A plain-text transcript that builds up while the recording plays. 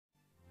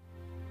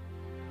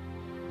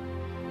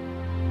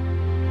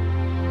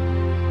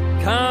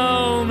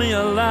me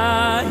a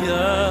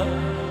liar,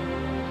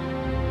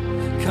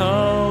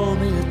 call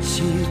me a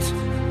cheat.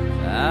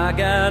 I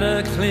got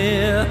a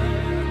clear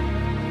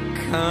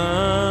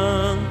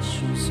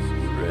conscience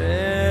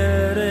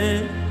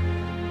ready.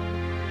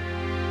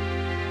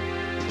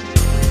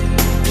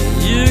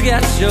 You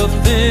got your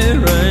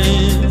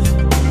theories,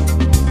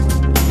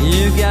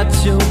 you got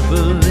your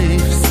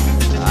beliefs.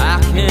 How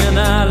can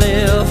I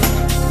live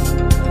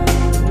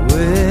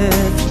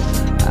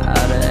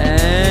without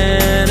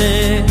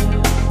any?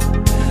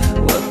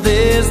 Well,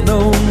 there's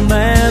no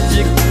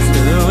magic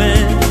to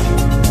it.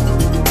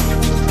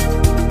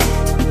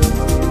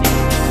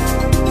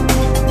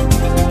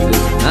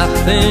 There's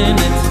nothing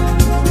in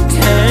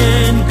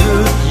 10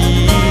 good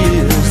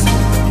years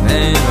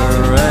ain't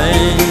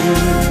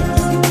arranged.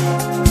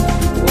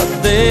 Well,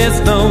 there's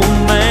no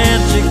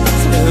magic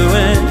to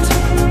it.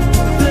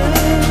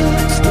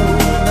 There's no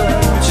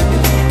magic.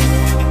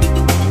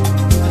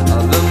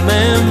 The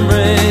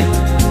memory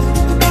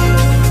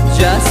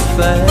just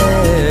fades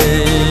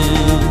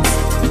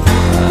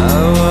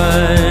away.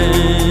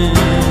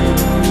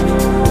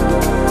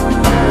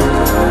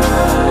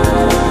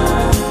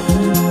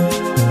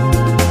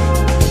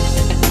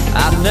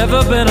 I've never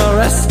been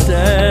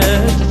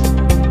arrested,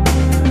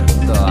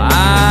 though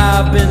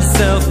I've been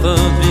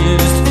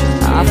self-abused.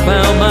 I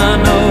found my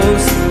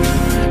nose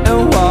and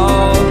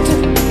walked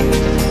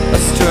a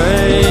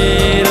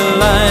straight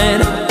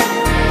line.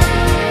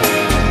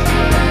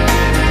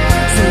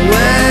 So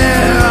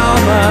where are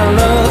my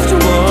loved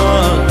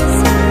ones?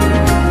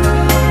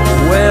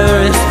 Where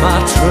is my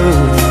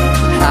truth?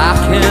 How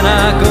can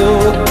I go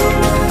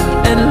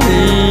and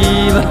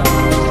leave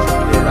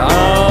it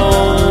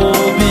all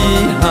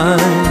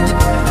behind?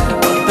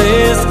 But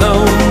there's no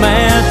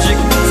magic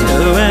to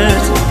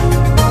it.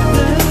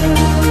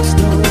 There's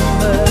no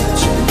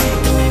magic.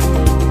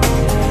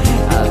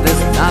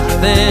 There's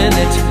nothing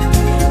it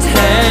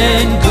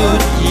 10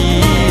 good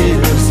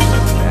years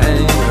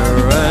ain't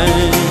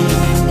arranged.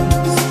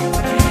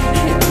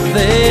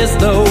 There's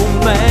no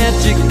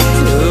magic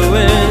to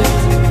it.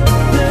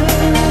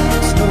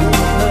 There's no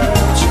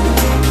magic.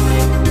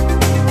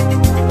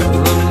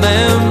 The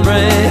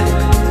memory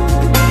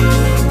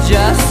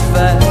just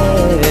fades.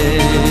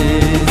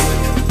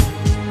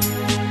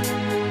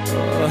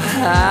 Oh,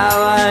 how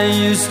I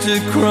used to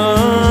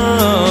cry